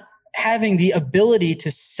and not having the ability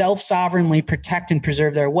to self-sovereignly protect and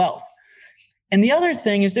preserve their wealth. And the other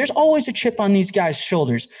thing is there's always a chip on these guys'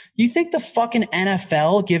 shoulders. You think the fucking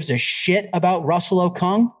NFL gives a shit about Russell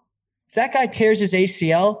Okung? If that guy tears his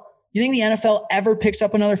ACL, you think the NFL ever picks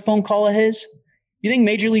up another phone call of his? You think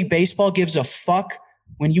Major League Baseball gives a fuck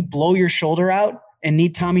when you blow your shoulder out and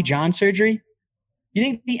need Tommy John surgery? You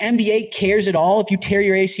think the NBA cares at all if you tear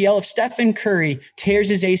your ACL? If Stephen Curry tears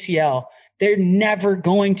his ACL, they're never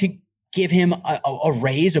going to give him a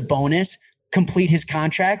raise, a bonus, complete his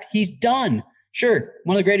contract. He's done. Sure,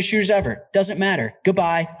 one of the greatest shooters ever. Doesn't matter.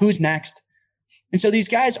 Goodbye. Who's next? And so these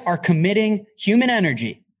guys are committing human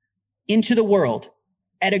energy into the world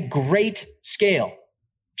at a great scale,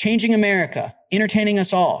 changing America, entertaining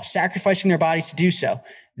us all, sacrificing their bodies to do so.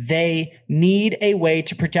 They need a way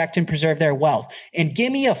to protect and preserve their wealth. And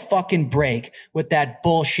give me a fucking break with that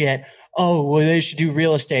bullshit. Oh, well, they should do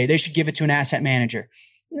real estate. They should give it to an asset manager.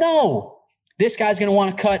 No. This guy's going to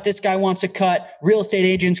want to cut. This guy wants a cut. Real estate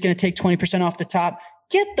agent's going to take 20% off the top.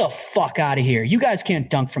 Get the fuck out of here. You guys can't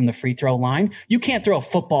dunk from the free throw line. You can't throw a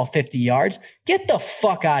football 50 yards. Get the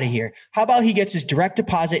fuck out of here. How about he gets his direct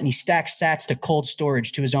deposit and he stacks sats to cold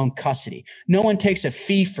storage to his own custody? No one takes a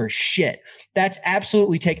fee for shit. That's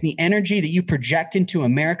absolutely taking the energy that you project into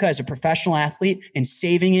America as a professional athlete and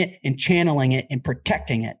saving it and channeling it and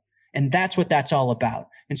protecting it. And that's what that's all about.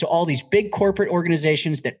 And so all these big corporate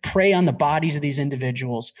organizations that prey on the bodies of these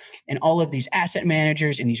individuals and all of these asset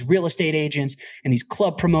managers and these real estate agents and these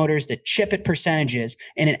club promoters that chip at percentages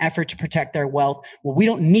in an effort to protect their wealth. Well, we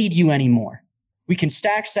don't need you anymore. We can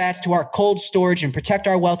stack sats to our cold storage and protect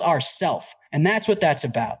our wealth ourselves. And that's what that's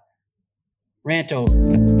about. Rant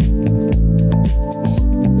over.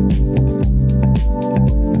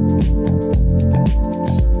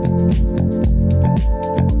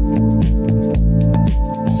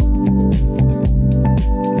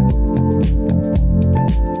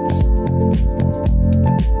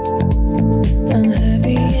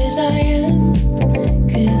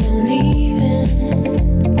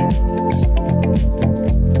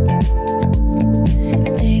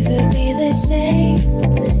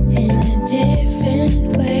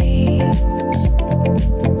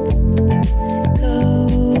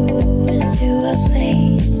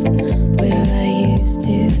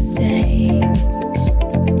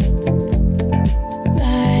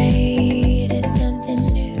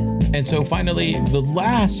 So finally, the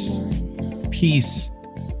last piece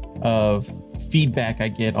of feedback I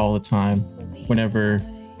get all the time whenever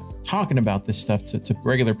talking about this stuff to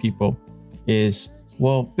regular people is,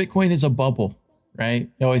 well, Bitcoin is a bubble, right?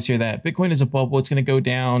 You always hear that. Bitcoin is a bubble. It's going to go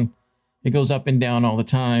down. It goes up and down all the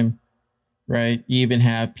time, right? You even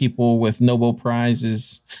have people with Nobel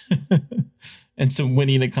Prizes and some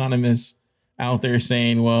winning economists out there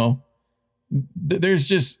saying, well,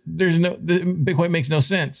 there's no Bitcoin makes no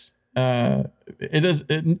sense. There's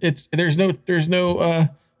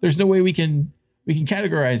no way we can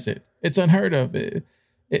categorize it. It's unheard of.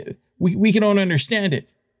 We can only understand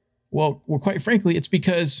it. Well, quite frankly, it's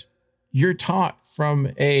because you're taught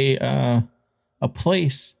from a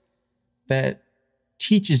place that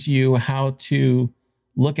teaches you how to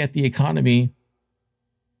look at the economy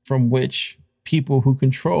from which people who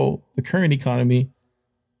control the current economy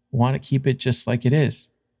want to keep it just like it is.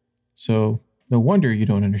 So no wonder you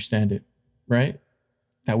don't understand it, right?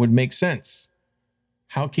 That would make sense.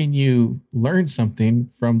 How can you learn something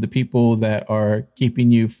from the people that are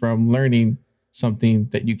keeping you from learning something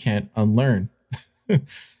that you can't unlearn?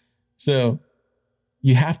 So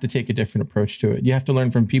you have to take a different approach to it. You have to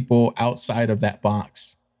learn from people outside of that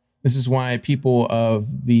box. This is why people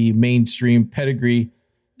of the mainstream pedigree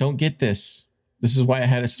don't get this. This is why I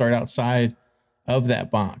had to start outside of that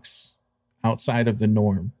box, outside of the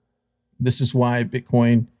norm. This is why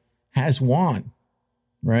Bitcoin has won,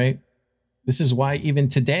 right? This is why even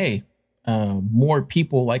today, more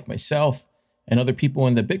people like myself and other people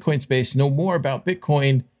in the Bitcoin space know more about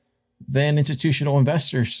Bitcoin than institutional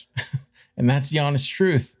investors. And that's the honest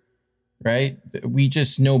truth. right? We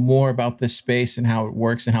just know more about this space and how it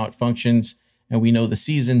works and how it functions. And we know the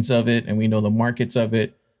seasons of it and we know the markets of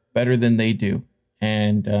it better than they do.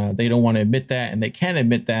 And they don't want to admit that, and they can't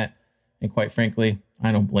admit that. And quite frankly,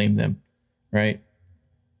 I don't blame them, right?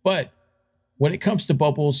 But when it comes to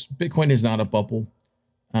bubbles, Bitcoin is not a bubble.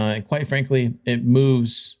 And quite frankly, it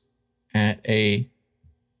moves at a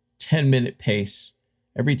 10-minute pace.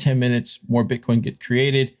 Every 10 minutes, more Bitcoin get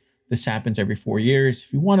created. This happens every 4 years.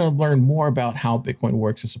 If you want to learn more about how Bitcoin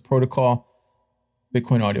works as a protocol,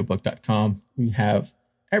 bitcoinaudiobook.com. We have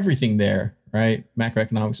everything there, right?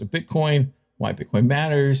 Macroeconomics of Bitcoin, why Bitcoin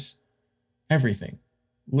matters, everything,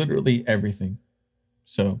 literally everything.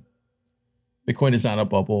 So Bitcoin is not a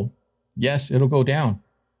bubble. Yes, it'll go down,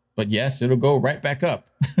 but yes, it'll go right back up.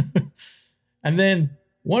 And then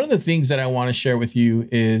one of the things that I want to share with you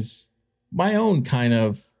is my own kind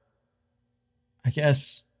of, I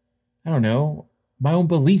guess, I don't know, my own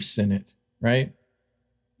beliefs in it, right?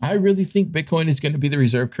 I really think Bitcoin is going to be the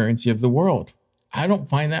reserve currency of the world. I don't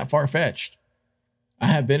find that far-fetched. I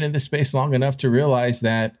have been in this space long enough to realize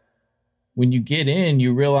that when you get in,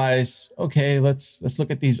 you realize, okay, let's look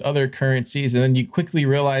at these other currencies. And then you quickly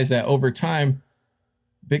realize that over time,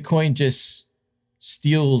 Bitcoin just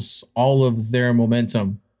steals all of their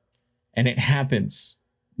momentum, and it happens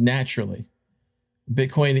naturally.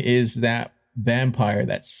 Bitcoin is that vampire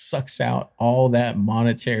that sucks out all that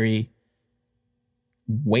monetary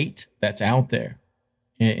weight that's out there,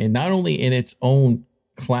 and not only in its own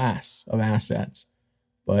class of assets,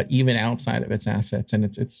 but even outside of its assets. And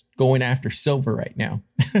it's going after silver right now.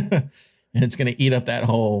 And it's going to eat up that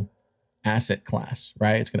whole asset class,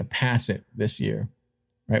 right? It's going to pass it this year,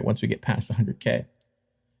 right? Once we get past 100K.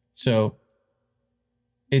 So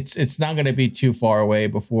it's not going to be too far away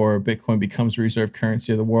before Bitcoin becomes the reserve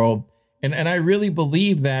currency of the world. And I really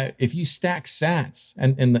believe that if you stack sats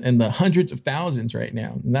and in the hundreds of thousands right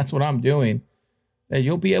now, and that's what I'm doing, that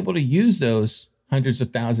you'll be able to use those hundreds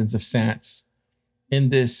of thousands of sats in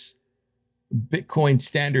this Bitcoin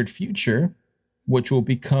standard future, which will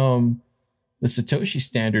become the Satoshi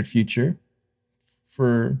standard future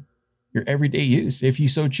for your everyday use, if you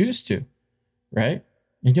so choose to, right?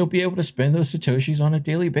 And you'll be able to spend those Satoshis on a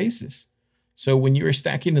daily basis. So when you are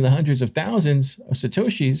stacking in the hundreds of thousands of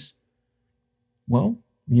Satoshis, well,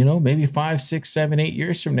 you know, maybe 5, 6, 7, 8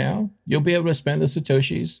 years from now, you'll be able to spend those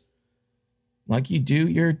Satoshis like you do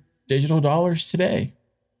your digital dollars today.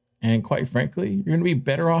 And quite frankly, you're going to be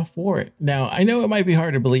better off for it. Now, I know it might be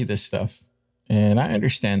hard to believe this stuff, and I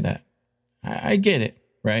understand that. I get it,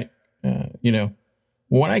 right? You know,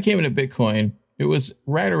 when I came into Bitcoin, it was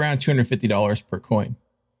right around $250 per coin.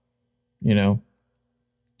 You know,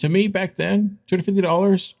 to me back then,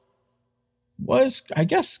 $250 was, I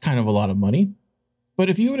guess, kind of a lot of money. But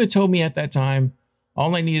if you would have told me at that time,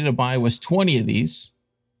 all I needed to buy was 20 of these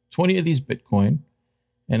Bitcoin,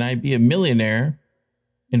 and I'd be a millionaire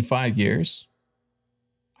in 5 years,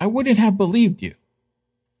 I wouldn't have believed you.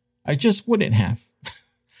 I just wouldn't have.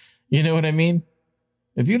 You know what I mean?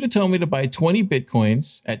 If you'd have told me to buy 20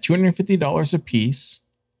 Bitcoins at $250 a piece,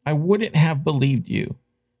 I wouldn't have believed you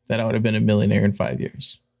that I would have been a millionaire in 5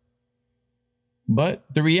 years. But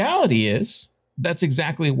the reality is that's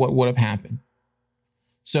exactly what would have happened.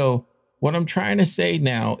 So what I'm trying to say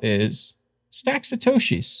now is stack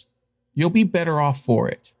Satoshis. You'll be better off for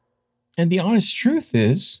it. And the honest truth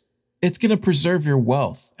is it's going to preserve your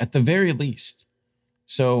wealth at the very least.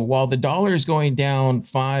 So while the dollar is going down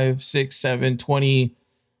 5, 6, 7, 20,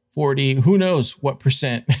 40, who knows what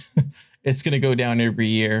percent it's going to go down every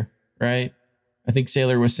year, right? I think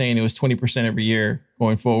Saylor was saying it was 20% every year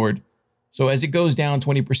going forward. So as it goes down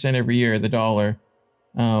 20% every year, the dollar,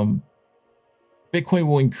 Bitcoin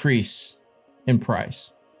will increase in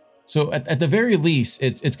price. So at the very least,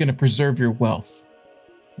 it's going to preserve your wealth,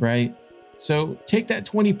 right? So take that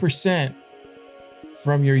 20%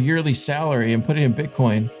 from your yearly salary and put it in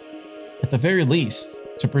Bitcoin at the very least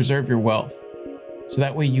to preserve your wealth. So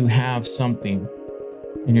that way you have something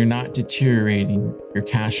and you're not deteriorating your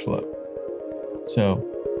cash flow. So,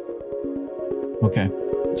 okay,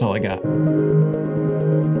 that's all I got.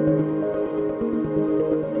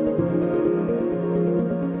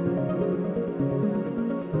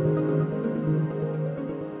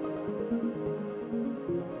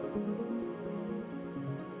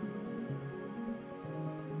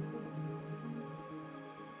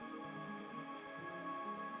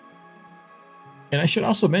 And I should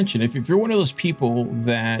also mention, if you're one of those people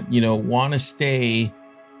that, you know, want to stay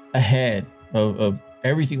ahead of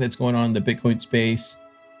everything that's going on in the Bitcoin space,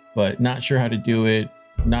 but not sure how to do it,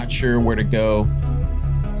 not sure where to go,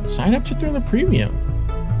 sign up to Thriller Premium.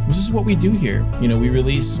 this is what we do here. You know, we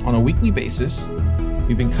release on a weekly basis.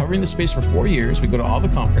 We've been covering the space for 4 years. We go to all the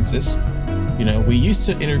conferences. You know, we used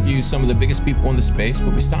to interview some of the biggest people in the space,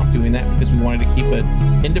 but we stopped doing that because we wanted to keep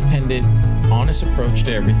an independent, honest approach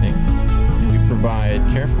to everything. And we provide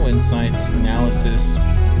careful insights, analysis.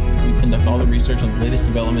 We conduct all the research on the latest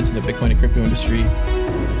developments in the Bitcoin and crypto industry.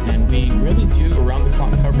 And we really do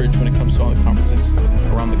around-the-clock coverage when it comes to all the conferences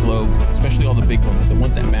around the globe, especially all the big ones, the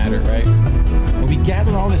ones that matter, right? And we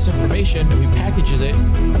gather all this information and we package it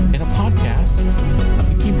in a podcast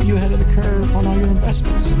to keep you ahead of the curve on all your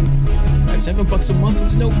investments. At $7 a month,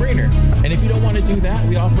 it's a no-brainer. And if you don't want to do that,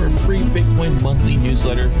 we offer a free Bitcoin monthly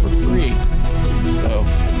newsletter for free. So,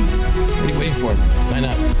 what are you waiting for? Sign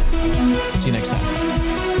up. See you next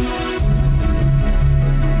time.